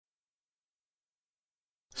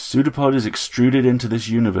PseudoPod is extruded into this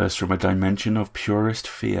universe from a dimension of purest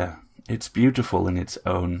fear. It's beautiful in its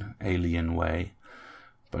own alien way,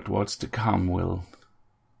 but what's to come will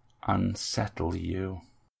unsettle you.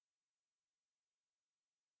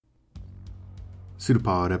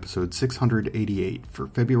 PseudoPod episode 688 for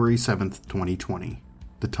February 7th, 2020.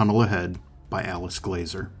 The Tunnel Ahead by Alice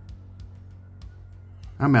Glazer.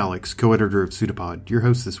 I'm Alex, co-editor of PseudoPod, your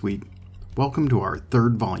host this week. Welcome to our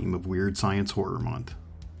third volume of Weird Science Horror Month.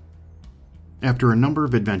 After a number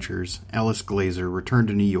of adventures, Alice Glazer returned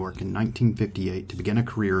to New York in 1958 to begin a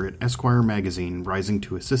career at Esquire magazine, rising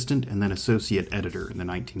to assistant and then associate editor in the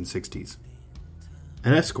 1960s.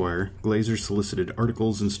 At Esquire, Glazer solicited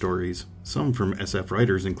articles and stories, some from SF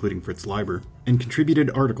writers including Fritz Leiber, and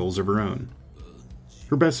contributed articles of her own.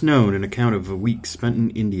 Her best known, an account of a week spent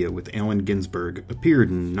in India with Allen Ginsberg,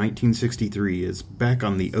 appeared in 1963 as Back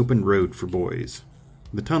on the Open Road for Boys.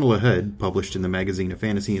 The Tunnel Ahead, published in the magazine of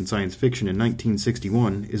Fantasy and Science Fiction in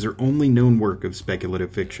 1961, is her only known work of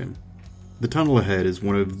speculative fiction. The Tunnel Ahead is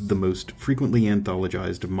one of the most frequently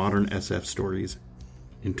anthologized of modern SF stories.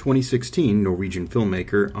 In 2016, Norwegian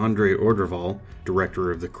filmmaker André Orderval,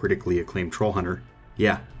 director of the critically acclaimed Trollhunter,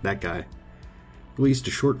 yeah, that guy, released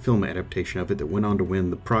a short film adaptation of it that went on to win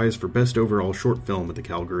the prize for Best Overall Short Film at the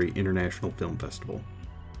Calgary International Film Festival.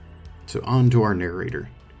 So on to our narrator.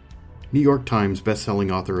 New York Times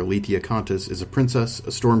bestselling author Alethea Contis is a princess,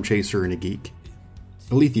 a storm chaser, and a geek.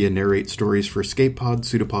 Alethea narrates stories for EscapePod,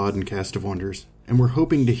 PseudoPod, and Cast of Wonders, and we're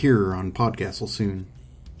hoping to hear her on Podcastle soon.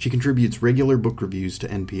 She contributes regular book reviews to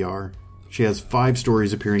NPR. She has 5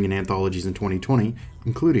 stories appearing in anthologies in 2020,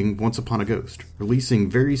 including Once Upon a Ghost, releasing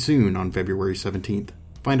very soon on February 17th.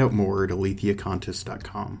 Find out more at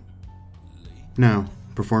aletheacontis.com. Now,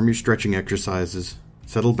 perform your stretching exercises,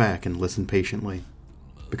 settle back and listen patiently.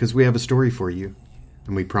 Because we have a story for you,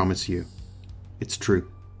 and we promise you, it's true.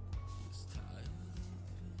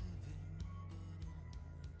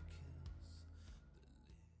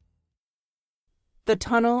 The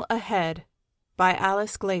Tunnel Ahead by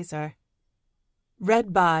Alice Glazer.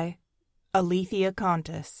 Read by Alethea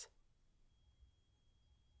Contis.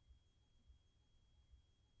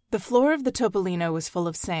 The floor of the Topolino was full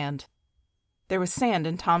of sand. There was sand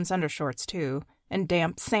in Tom's undershorts, too, and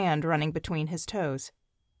damp sand running between his toes.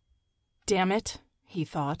 Damn it, he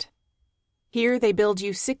thought. Here they build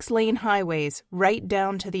you 6-lane highways right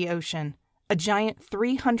down to the ocean, a giant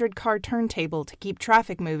 300-car turntable to keep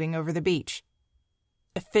traffic moving over the beach.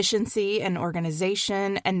 Efficiency and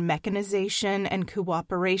organization and mechanization and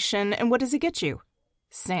cooperation, and what does it get you?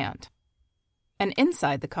 Sand. And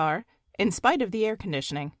inside the car, in spite of the air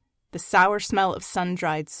conditioning, the sour smell of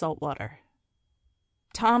sun-dried salt water.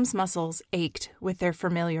 Tom's muscles ached with their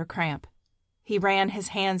familiar cramp. He ran his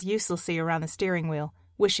hands uselessly around the steering wheel,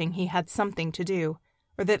 wishing he had something to do,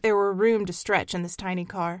 or that there were room to stretch in this tiny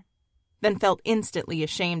car, then felt instantly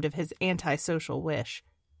ashamed of his antisocial wish.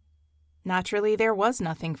 Naturally, there was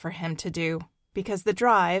nothing for him to do, because the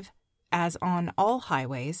drive, as on all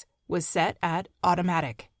highways, was set at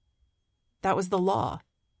automatic. That was the law.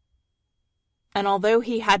 And although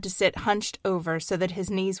he had to sit hunched over so that his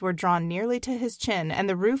knees were drawn nearly to his chin and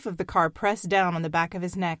the roof of the car pressed down on the back of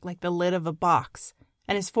his neck like the lid of a box,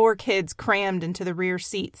 and his 4 kids crammed into the rear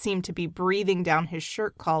seat seemed to be breathing down his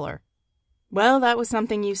shirt collar, well, that was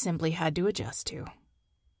something you simply had to adjust to.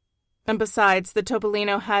 And besides, the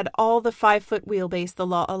Topolino had all the 5-foot wheelbase the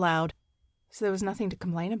law allowed, so there was nothing to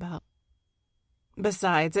complain about.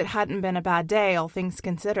 Besides, it hadn't been a bad day, all things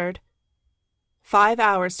considered. 5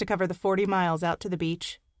 hours to cover the 40 miles out to the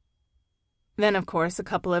beach. Then, of course, a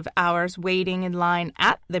couple of hours waiting in line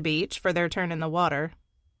at the beach for their turn in the water.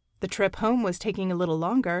 The trip home was taking a little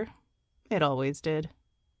longer. It always did.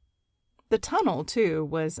 The tunnel, too,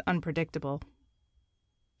 was unpredictable.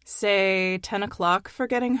 Say 10 o'clock for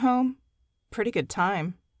getting home? Pretty good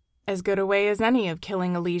time. As good a way as any of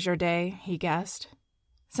killing a leisure day, he guessed.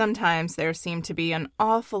 Sometimes there seemed to be an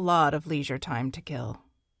awful lot of leisure time to kill.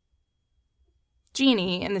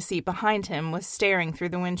 Jeannie, in the seat behind him, was staring through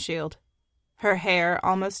the windshield. Her hair,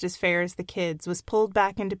 almost as fair as the kids', was pulled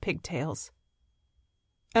back into pigtails.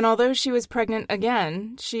 And although she was pregnant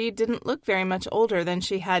again, she didn't look very much older than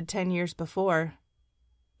she had 10 years before.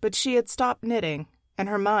 But she had stopped knitting, and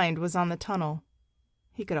her mind was on the tunnel.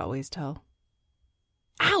 He could always tell.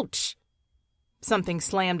 Ouch! Something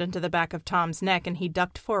slammed into the back of Tom's neck, and he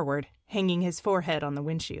ducked forward, hanging his forehead on the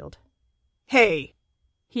windshield. Hey!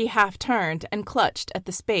 He half-turned and clutched at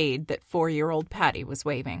the spade that 4-year-old Patty was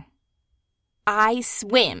waving. I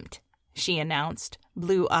swimmed, she announced,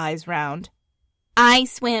 blue eyes round. I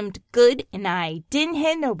swimmed good and I didn't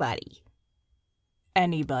hit nobody.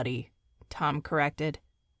 Anybody, Tom corrected.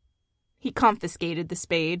 He confiscated the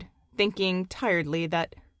spade, thinking tiredly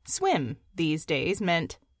that swim these days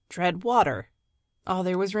meant tread water. All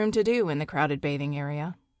there was room to do in the crowded bathing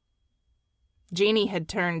area. Jeannie had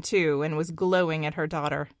turned too and was glowing at her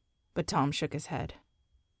daughter, but Tom shook his head.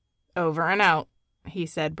 "Over and out," he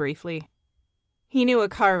said briefly. He knew a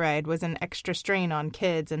car ride was an extra strain on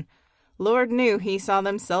kids, and Lord knew he saw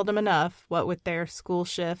them seldom enough, what with their school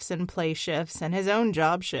shifts and play shifts and his own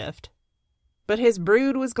job shift. But his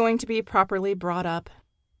brood was going to be properly brought up.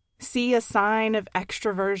 See a sign of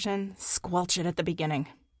extroversion, squelch it at the beginning.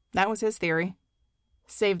 That was his theory.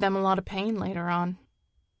 Save them a lot of pain later on.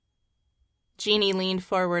 Jeannie leaned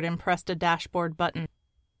forward and pressed a dashboard button.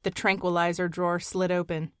 The tranquilizer drawer slid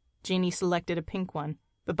open. Jeannie selected a pink one,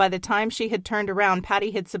 but by the time she had turned around,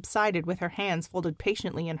 Patty had subsided with her hands folded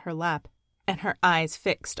patiently in her lap and her eyes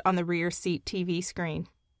fixed on the rear seat TV screen.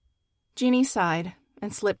 Jeannie sighed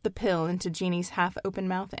and slipped the pill into Jeannie's half-open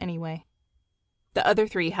mouth anyway. The other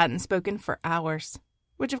three hadn't spoken for hours,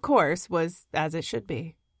 which of course was as it should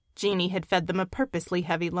be. Jeannie had fed them a purposely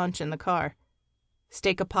heavy lunch in the car.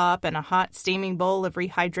 Steak-a-pop and a hot, steaming bowl of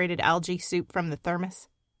rehydrated algae soup from the thermos,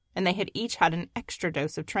 and they had each had an extra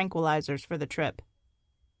dose of tranquilizers for the trip.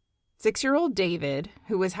 6-year-old David,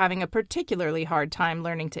 who was having a particularly hard time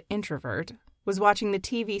learning to introvert, was watching the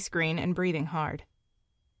TV screen and breathing hard.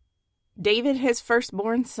 David, his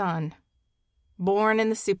firstborn son, born in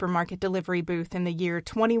the supermarket delivery booth in the year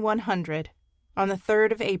 2100 on the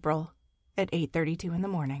 3rd of April at 8:32 in the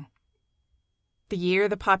morning. The year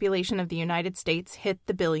the population of the United States hit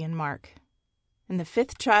the billion mark, and the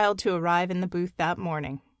 5th child to arrive in the booth that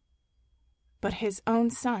morning. But his own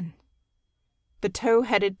son. The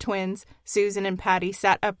tow-headed twins, Susan and Patty,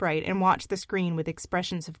 sat upright and watched the screen with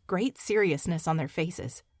expressions of great seriousness on their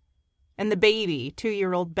faces. And the baby,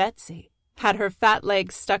 2-year-old Betsy, had her fat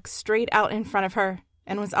legs stuck straight out in front of her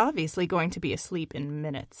and was obviously going to be asleep in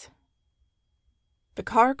minutes. The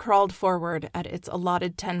car crawled forward at its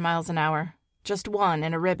allotted 10 miles an hour, just one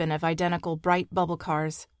in a ribbon of identical bright bubble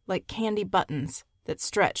cars, like candy buttons, that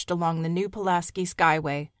stretched along the new Pulaski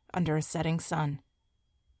Skyway under a setting sun.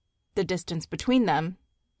 The distance between them,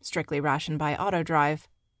 strictly rationed by autodrive,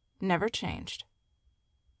 never changed.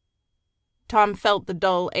 Tom felt the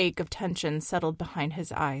dull ache of tension settled behind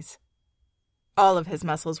his eyes. All of his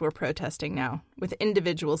muscles were protesting now, with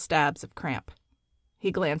individual stabs of cramp.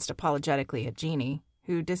 He glanced apologetically at Jeannie,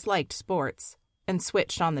 who disliked sports, and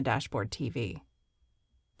switched on the dashboard TV.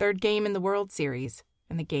 Third game in the World Series,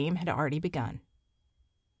 and the game had already begun.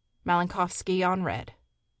 Malinkovsky on red.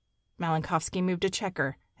 Malinkovsky moved to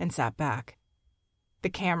checker and sat back. The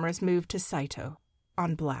cameras moved to Saito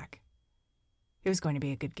on black. It was going to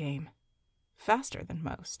be a good game. Faster than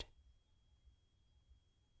most.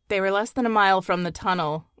 They were less than a mile from the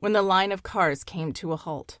tunnel when the line of cars came to a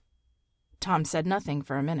halt. Tom said nothing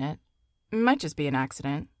for a minute. It might just be an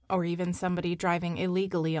accident, or even somebody driving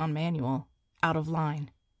illegally on manual, out of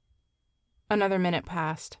line. Another minute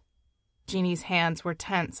passed. Jeannie's hands were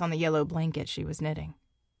tense on the yellow blanket she was knitting.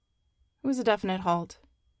 It was a definite halt.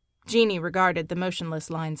 Jeannie regarded the motionless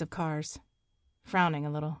lines of cars, frowning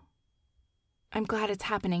a little. "I'm glad it's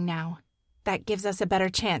happening now. That gives us a better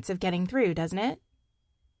chance of getting through, doesn't it?"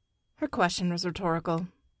 Her question was rhetorical,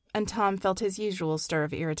 and Tom felt his usual stir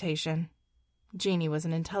of irritation. Jeannie was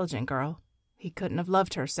an intelligent girl. He couldn't have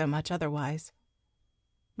loved her so much otherwise.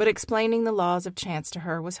 But explaining the laws of chance to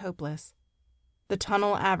her was hopeless. The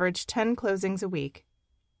tunnel averaged 10 closings a week.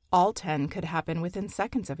 All 10 could happen within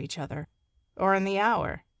seconds of each other, or in the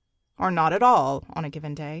hour, or not at all on a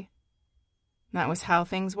given day. That was how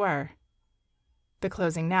things were. The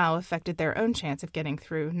closing now affected their own chance of getting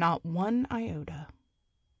through not one iota.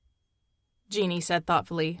 Jeannie said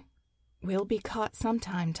thoughtfully, "We'll be caught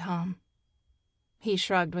sometime, Tom." He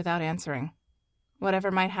shrugged without answering.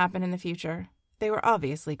 Whatever might happen in the future, they were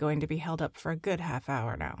obviously going to be held up for a good half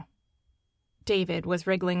hour now. David was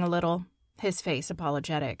wriggling a little, his face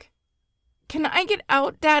apologetic. "Can I get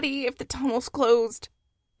out, Daddy, if the tunnel's closed?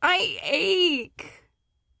 I ache."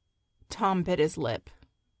 Tom bit his lip.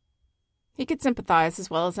 He could sympathize as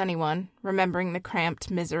well as anyone, remembering the cramped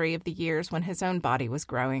misery of the years when his own body was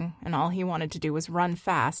growing, and all he wanted to do was run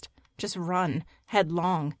fast, just run,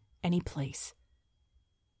 headlong, any place.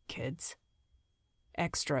 Kids.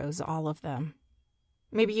 Extras, all of them.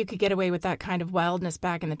 Maybe you could get away with that kind of wildness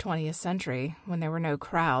back in the 20th century, when there were no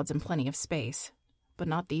crowds and plenty of space. But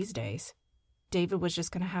not these days. David was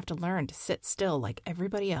just going to have to learn to sit still like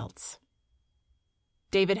everybody else.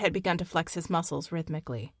 David had begun to flex his muscles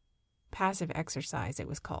rhythmically. Passive exercise, it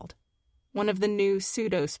was called. One of the new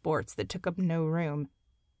pseudo-sports that took up no room.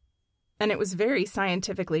 And it was very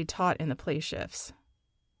scientifically taught in the play shifts.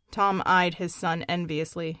 Tom eyed his son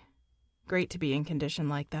enviously. Great to be in condition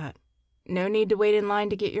like that. No need to wait in line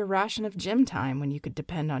to get your ration of gym time when you could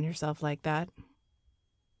depend on yourself like that.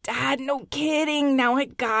 Dad, no kidding. Now I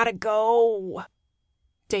gotta go.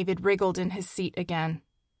 David wriggled in his seat again.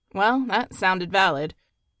 Well, that sounded valid.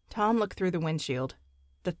 Tom looked through the windshield.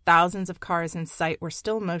 The thousands of cars in sight were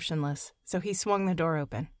still motionless, so he swung the door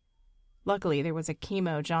open. Luckily, there was a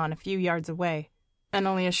chemo John a few yards away, and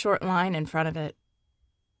only a short line in front of it.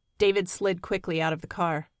 David slid quickly out of the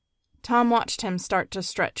car. Tom watched him start to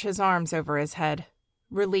stretch his arms over his head,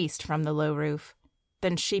 released from the low roof,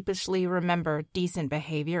 then sheepishly remember decent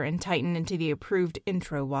behavior and tighten into the approved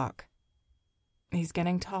intro walk. He's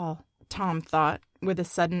getting tall, Tom thought, with a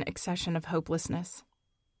sudden accession of hopelessness.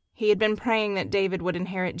 He had been praying that David would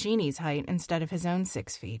inherit Jeannie's height instead of his own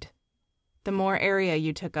 6 feet. The more area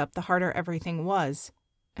you took up, the harder everything was,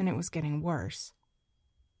 and it was getting worse.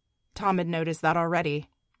 Tom had noticed that already.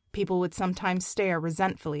 People would sometimes stare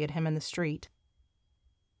resentfully at him in the street.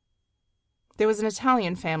 There was an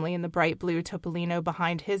Italian family in the bright blue Topolino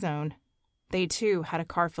behind his own. They, too, had a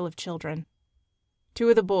car full of children. 2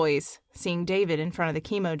 of the boys, seeing David in front of the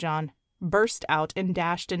chemo John, burst out and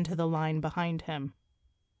dashed into the line behind him.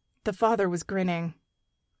 The father was grinning.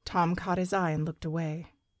 Tom caught his eye and looked away.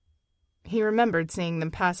 He remembered seeing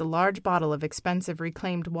them pass a large bottle of expensive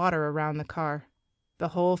reclaimed water around the car, the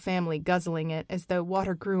whole family guzzling it as though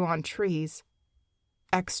water grew on trees.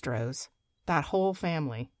 Extras, that whole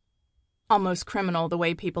family. Almost criminal the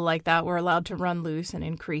way people like that were allowed to run loose and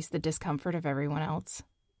increase the discomfort of everyone else.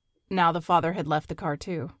 Now the father had left the car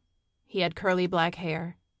too. He had curly black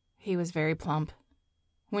hair. He was very plump.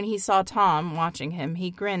 When he saw Tom watching him, he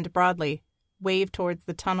grinned broadly, waved towards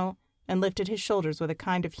the tunnel, and lifted his shoulders with a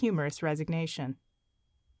kind of humorous resignation.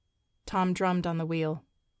 Tom drummed on the wheel.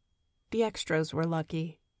 The extras were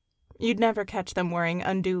lucky. You'd never catch them worrying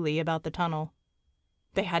unduly about the tunnel.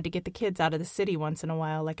 They had to get the kids out of the city once in a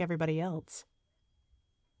while like everybody else.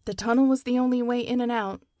 The tunnel was the only way in and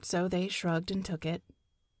out, so they shrugged and took it.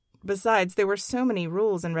 Besides, there were so many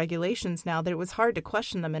rules and regulations now that it was hard to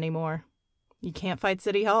question them anymore. You can't fight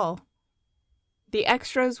City Hall. The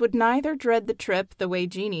extras would neither dread the trip the way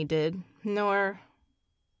Jeannie did, nor...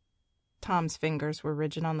 Tom's fingers were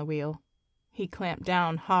rigid on the wheel. He clamped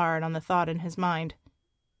down hard on the thought in his mind.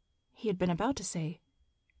 He had been about to say,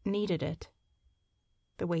 needed it.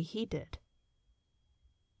 The way he did.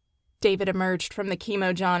 David emerged from the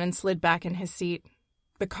chemo John and slid back in his seat.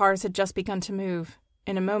 The cars had just begun to move.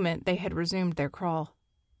 In a moment, they had resumed their crawl.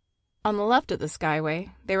 On the left of the Skyway,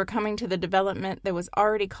 they were coming to the development that was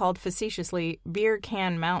already called facetiously Beer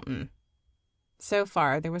Can Mountain. So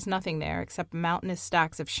far, there was nothing there except mountainous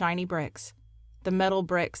stacks of shiny bricks, the metal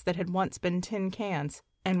bricks that had once been tin cans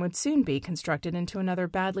and would soon be constructed into another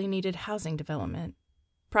badly needed housing development,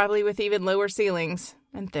 probably with even lower ceilings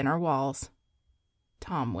and thinner walls.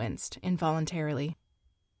 Tom winced involuntarily.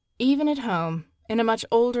 Even at home, in a much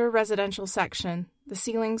older residential section, the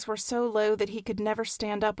ceilings were so low that he could never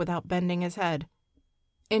stand up without bending his head.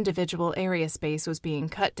 Individual area space was being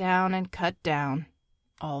cut down,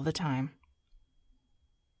 all the time.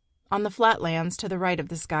 On the flatlands to the right of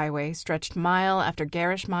the Skyway stretched mile after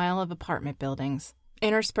garish mile of apartment buildings,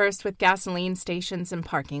 interspersed with gasoline stations and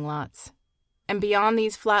parking lots. And beyond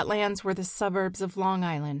these flatlands were the suburbs of Long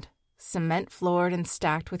Island, cement-floored and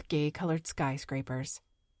stacked with gay-colored skyscrapers.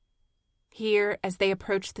 Here, as they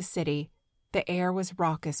approached the city, the air was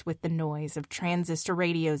raucous with the noise of transistor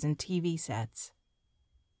radios and TV sets.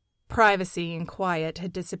 Privacy and quiet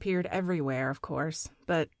had disappeared everywhere, of course,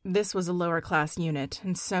 but this was a lower-class unit,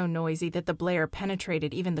 and so noisy that the blare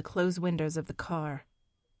penetrated even the closed windows of the car.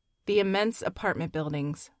 The immense apartment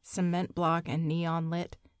buildings, cement block and neon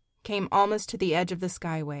lit, came almost to the edge of the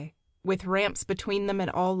Skyway, with ramps between them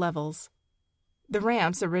at all levels. The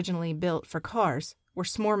ramps, originally built for cars, were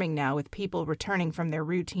swarming now with people returning from their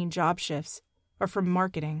routine job shifts, or from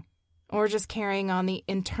marketing, or just carrying on the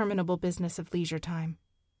interminable business of leisure time.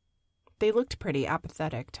 They looked pretty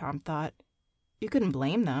apathetic, Tom thought. You couldn't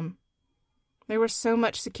blame them. There was so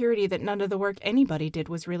much security that none of the work anybody did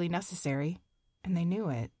was really necessary, and they knew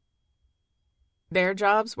it. Their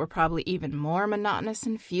jobs were probably even more monotonous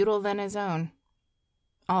and futile than his own.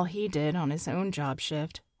 All he did on his own job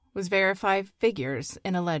shift was verify figures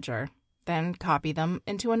in a ledger, then copy them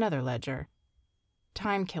into another ledger.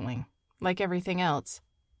 Time-killing, like everything else.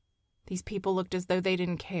 These people looked as though they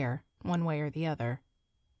didn't care, one way or the other.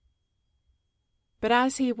 But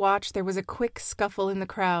as he watched, there was a quick scuffle in the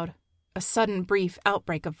crowd, a sudden brief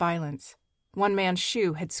outbreak of violence. One man's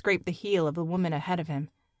shoe had scraped the heel of the woman ahead of him.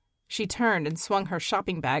 She turned and swung her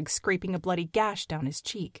shopping bag, scraping a bloody gash down his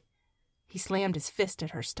cheek. He slammed his fist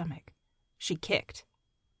at her stomach. She kicked.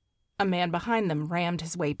 A man behind them rammed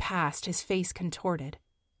his way past, his face contorted.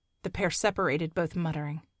 The pair separated, both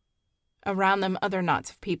muttering. Around them, other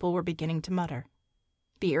knots of people were beginning to mutter.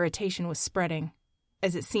 The irritation was spreading,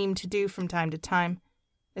 as it seemed to do from time to time,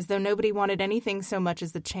 as though nobody wanted anything so much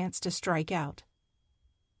as the chance to strike out.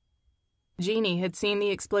 Jeannie had seen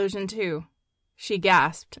the explosion, too. She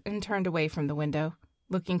gasped and turned away from the window,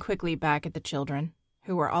 looking quickly back at the children,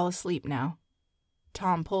 who were all asleep now.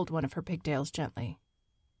 Tom pulled one of her pigtails gently.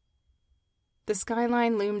 The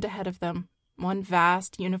skyline loomed ahead of them, one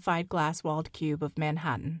vast, unified glass-walled cube of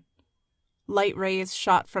Manhattan. Light rays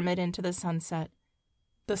shot from it into the sunset.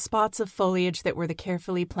 The spots of foliage that were the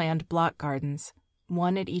carefully planned block gardens,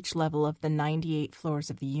 one at each level of the 98 floors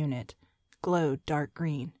of the unit, glowed dark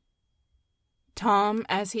green. Tom,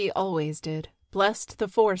 as he always did, blessed the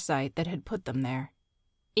foresight that had put them there.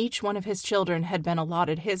 Each one of his children had been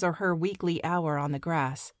allotted his or her weekly hour on the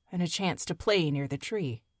grass and a chance to play near the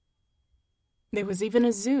tree. There was even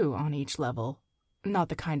a zoo on each level. Not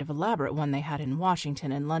the kind of elaborate one they had in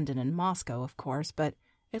Washington and London and Moscow, of course, but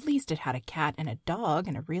at least it had a cat and a dog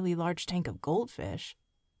and a really large tank of goldfish.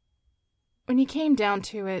 When you came down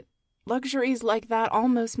to it, luxuries like that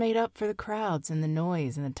almost made up for the crowds and the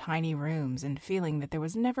noise in the tiny rooms and feeling that there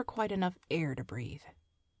was never quite enough air to breathe.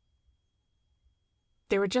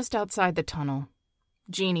 They were just outside the tunnel.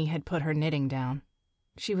 Jeannie had put her knitting down.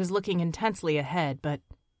 She was looking intensely ahead, but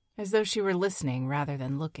as though she were listening rather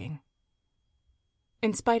than looking.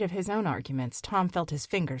 In spite of his own arguments, Tom felt his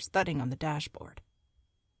fingers thudding on the dashboard.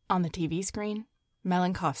 On the TV screen,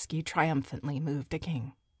 Malinkovsky triumphantly moved a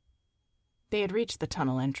king. They had reached the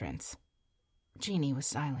tunnel entrance. Jeannie was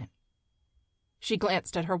silent. She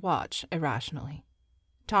glanced at her watch irrationally.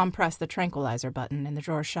 Tom pressed the tranquilizer button and the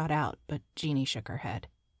drawer shot out, but Jeannie shook her head.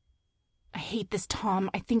 "I hate this, Tom.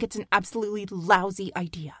 I think it's an absolutely lousy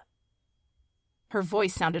idea." Her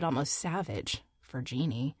voice sounded almost savage, for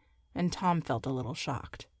Jeannie, and Tom felt a little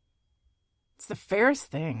shocked. "It's the fairest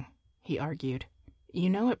thing," he argued. "You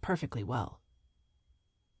know it perfectly well."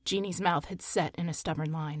 Jeannie's mouth had set in a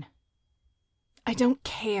stubborn line. "I don't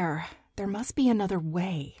care. There must be another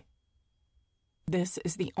way." "This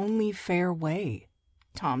is the only fair way,"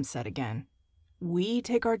 Tom said again. "We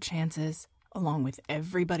take our chances along with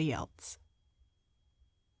everybody else."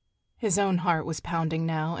 His own heart was pounding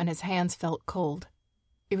now, and his hands felt cold.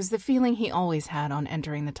 It was the feeling he always had on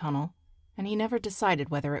entering the tunnel, and he never decided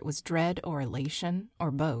whether it was dread or elation or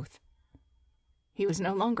both. He was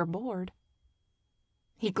no longer bored.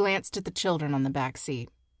 He glanced at the children on the back seat.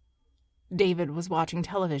 David was watching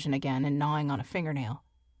television again and gnawing on a fingernail.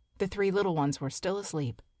 The three little ones were still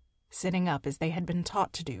asleep, sitting up as they had been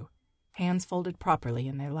taught to do, hands folded properly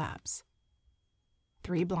in their laps.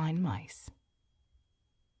 3 blind mice.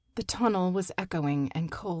 The tunnel was echoing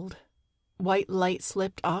and cold. White light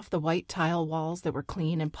slipped off the white tile walls that were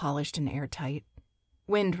clean and polished and airtight.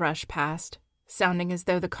 Wind rushed past, sounding as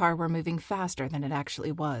though the car were moving faster than it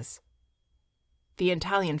actually was. The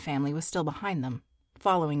Italian family was still behind them,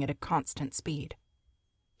 following at a constant speed.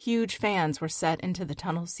 Huge fans were set into the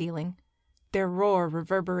tunnel ceiling. Their roar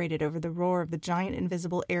reverberated over the roar of the giant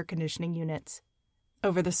invisible air conditioning units,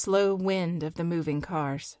 over the slow wind of the moving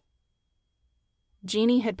cars.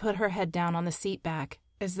 Jeannie had put her head down on the seat back,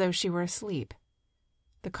 as though she were asleep.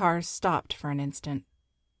 The cars stopped for an instant,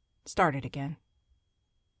 started again.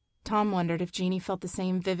 Tom wondered if Jeannie felt the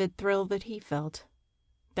same vivid thrill that he felt.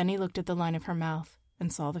 Then he looked at the line of her mouth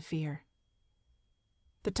and saw the fear.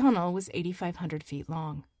 The tunnel was 8,500 feet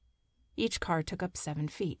long. Each car took up 7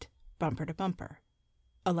 feet, bumper to bumper.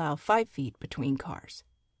 Allow 5 feet between cars.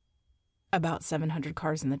 About 700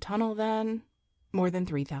 cars in the tunnel, then, more than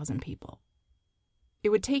 3,000 people. It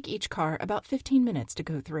would take each car about 15 minutes to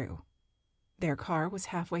go through. Their car was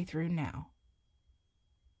halfway through now.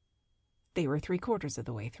 They were 3/4 of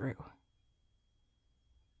the way through.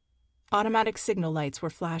 Automatic signal lights were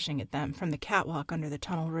flashing at them from the catwalk under the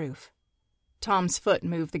tunnel roof. Tom's foot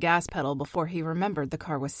moved the gas pedal before he remembered the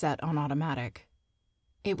car was set on automatic.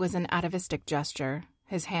 It was an atavistic gesture.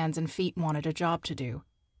 His hands and feet wanted a job to do.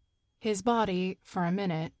 His body, for a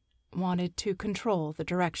minute, wanted to control the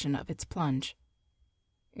direction of its plunge.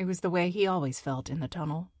 It was the way he always felt in the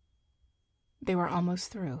tunnel. They were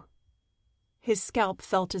almost through. His scalp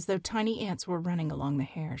felt as though tiny ants were running along the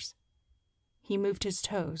hairs. He moved his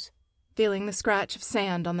toes, feeling the scratch of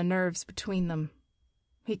sand on the nerves between them.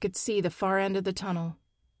 He could see the far end of the tunnel.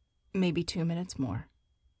 Maybe 2 minutes more.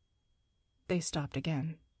 They stopped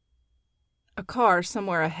again. A car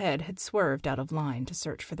somewhere ahead had swerved out of line to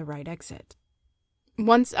search for the right exit.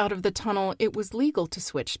 Once out of the tunnel, it was legal to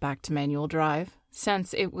switch back to manual drive,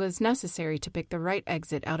 since it was necessary to pick the right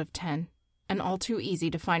exit out of 10, and all too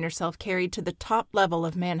easy to find herself carried to the top level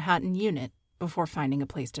of Manhattan Unit before finding a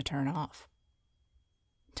place to turn off.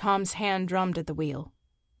 Tom's hand drummed at the wheel.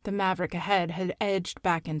 The Maverick ahead had edged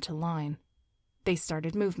back into line. They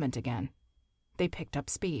started movement again. They picked up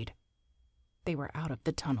speed. They were out of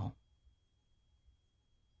the tunnel.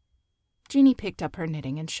 Jeannie picked up her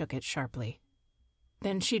knitting and shook it sharply.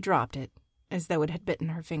 Then she dropped it, as though it had bitten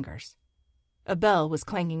her fingers. A bell was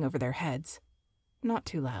clanging over their heads. Not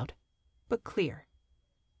too loud, but clear.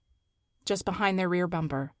 Just behind their rear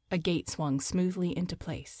bumper, a gate swung smoothly into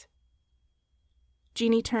place.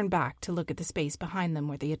 Jeannie turned back to look at the space behind them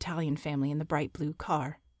where the Italian family in the bright blue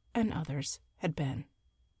car, and others, had been.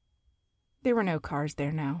 There were no cars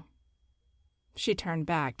there now. She turned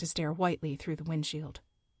back to stare whitely through the windshield.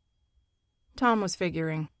 Tom was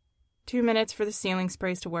figuring. 2 minutes for the ceiling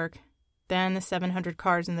sprays to work. Then the 700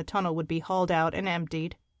 cars in the tunnel would be hauled out and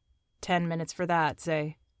emptied. 10 minutes for that,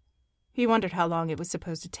 say. He wondered how long it was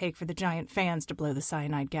supposed to take for the giant fans to blow the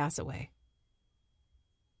cyanide gas away.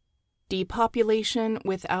 Depopulation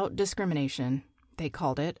without discrimination, they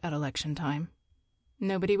called it at election time.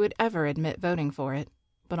 Nobody would ever admit voting for it,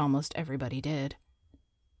 but almost everybody did.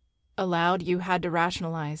 Aloud, you had to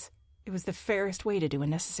rationalize. It was the fairest way to do a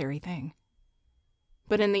necessary thing.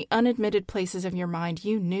 But in the unadmitted places of your mind,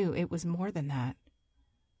 you knew it was more than that.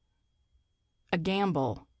 A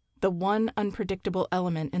gamble, the one unpredictable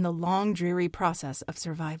element in the long, dreary process of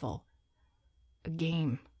survival. A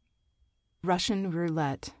game. Russian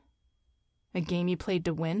roulette. A game you played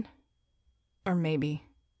to win? Or maybe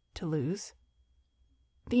to lose?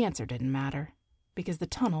 The answer didn't matter, because the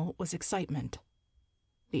tunnel was excitement.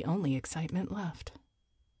 The only excitement left.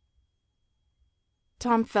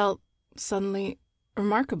 Tom felt, suddenly,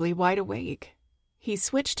 remarkably wide awake. He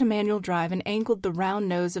switched to manual drive and angled the round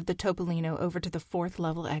nose of the Topolino over to the 4th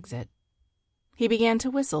level exit. He began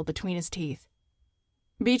to whistle between his teeth.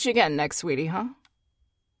 "Beach again next, sweetie, huh?"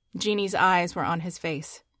 Jeannie's eyes were on his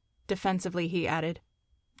face. Defensively, he added,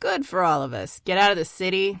 "Good for all of us. Get out of the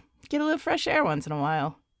city. Get a little fresh air once in a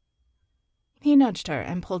while." He nudged her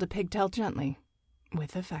and pulled a pigtail gently,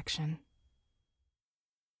 with affection.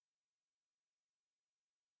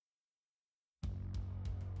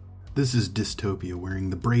 This is dystopia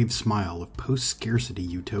wearing the brave smile of post-scarcity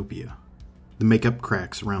utopia. The makeup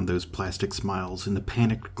cracks around those plastic smiles and the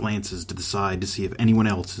panicked glances to the side to see if anyone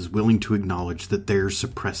else is willing to acknowledge that they're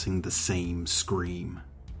suppressing the same scream.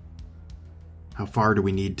 How far do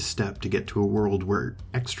we need to step to get to a world where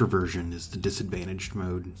extroversion is the disadvantaged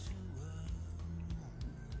mode?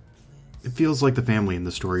 It feels like the family in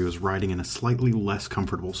the story was riding in a slightly less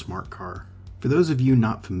comfortable smart car. For those of you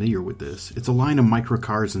not familiar with this, it's a line of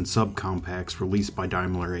microcars and subcompacts released by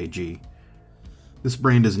Daimler AG. This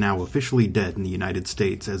brand is now officially dead in the United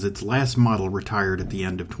States as its last model retired at the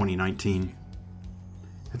end of 2019.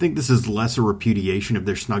 I think this is less a repudiation of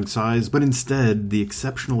their snug size, but instead the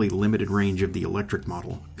exceptionally limited range of the electric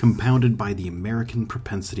model, compounded by the American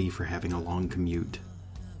propensity for having a long commute.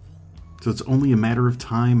 So it's only a matter of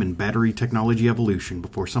time and battery technology evolution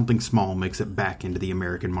before something small makes it back into the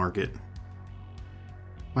American market.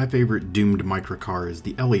 My favorite doomed microcar is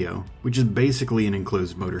the Elio, which is basically an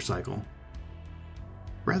enclosed motorcycle.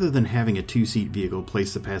 Rather than having a 2-seat vehicle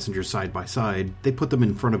place the passengers side by side, they put them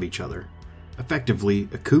in front of each other. Effectively,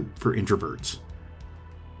 a coupe for introverts.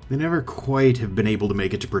 They never quite have been able to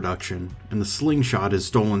make it to production, and the Slingshot has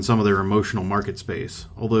stolen some of their emotional market space,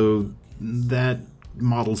 although that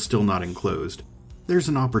model's still not enclosed. There's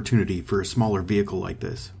an opportunity for a smaller vehicle like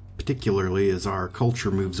this, particularly as our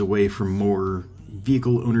culture moves away from more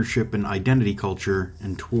vehicle ownership and identity culture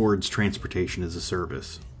and towards transportation as a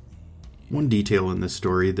service. One detail in this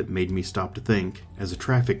story that made me stop to think, as a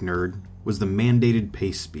traffic nerd, was the mandated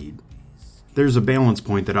pace speed. There's a balance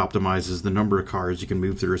point that optimizes the number of cars you can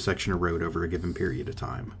move through a section of road over a given period of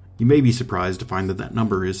time. You may be surprised to find that that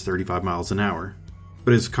number is 35 miles an hour.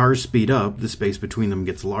 But as cars speed up, the space between them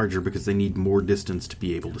gets larger because they need more distance to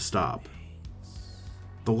be able to stop.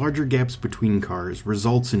 The larger gaps between cars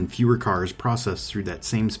results in fewer cars processed through that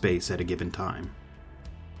same space at a given time.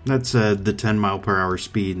 That said, the 10 mile per hour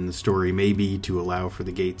speed in the story may be to allow for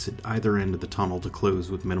the gates at either end of the tunnel to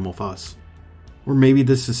close with minimal fuss. Or maybe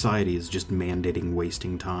this society is just mandating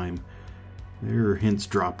wasting time. There are hints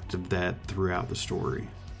dropped of that throughout the story.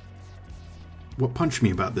 What punched me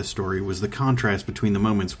about this story was the contrast between the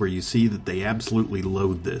moments where you see that they absolutely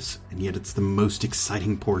loathe this, and yet it's the most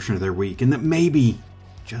exciting portion of their week, and that maybe,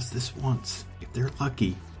 just this once, if they're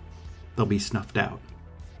lucky, they'll be snuffed out.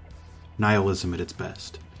 Nihilism at its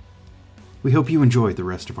best. We hope you enjoyed the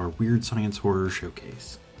rest of our Weird Science Horror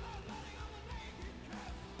Showcase.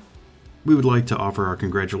 We would like to offer our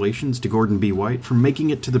congratulations to Gordon B. White for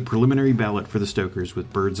making it to the preliminary ballot for the Stokers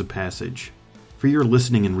with Birds of Passage. For your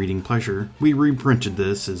listening and reading pleasure, we reprinted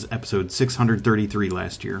this as episode 633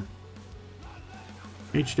 last year.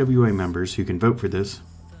 HWA members who can vote for this,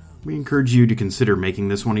 we encourage you to consider making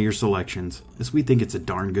this one of your selections, as we think it's a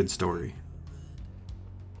darn good story.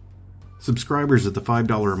 Subscribers at the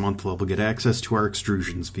 $5 a month level get access to our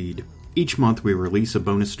Extrusions feed. Each month we release a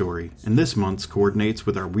bonus story, and this month's coordinates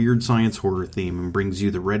with our Weird Science Horror theme and brings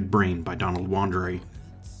you The Red Brain by Donald Wandrei.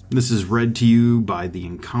 This is read to you by the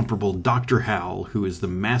incomparable Dr. Hal, who is the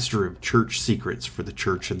master of church secrets for the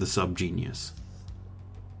Church of the Subgenius.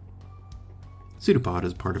 PseudoPod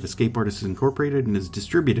is part of Escape Artists Incorporated and is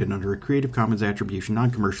distributed under a Creative Commons Attribution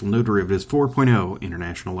Non-Commercial No Derivatives 4.0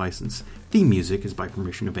 international license. Theme music is by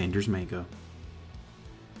permission of Anders Mango.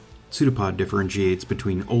 PseudoPod differentiates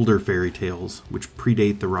between older fairy tales, which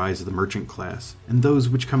predate the rise of the merchant class, and those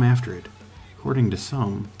which come after it. According to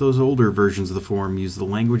some, those older versions of the form use the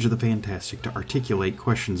language of the fantastic to articulate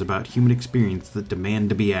questions about human experience that demand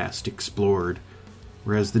to be asked, explored,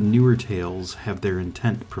 whereas the newer tales have their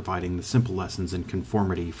intent providing the simple lessons in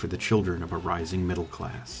conformity for the children of a rising middle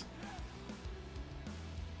class.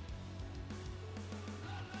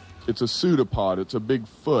 It's a pseudopod. It's a big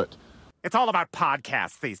foot. It's all about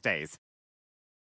podcasts these days.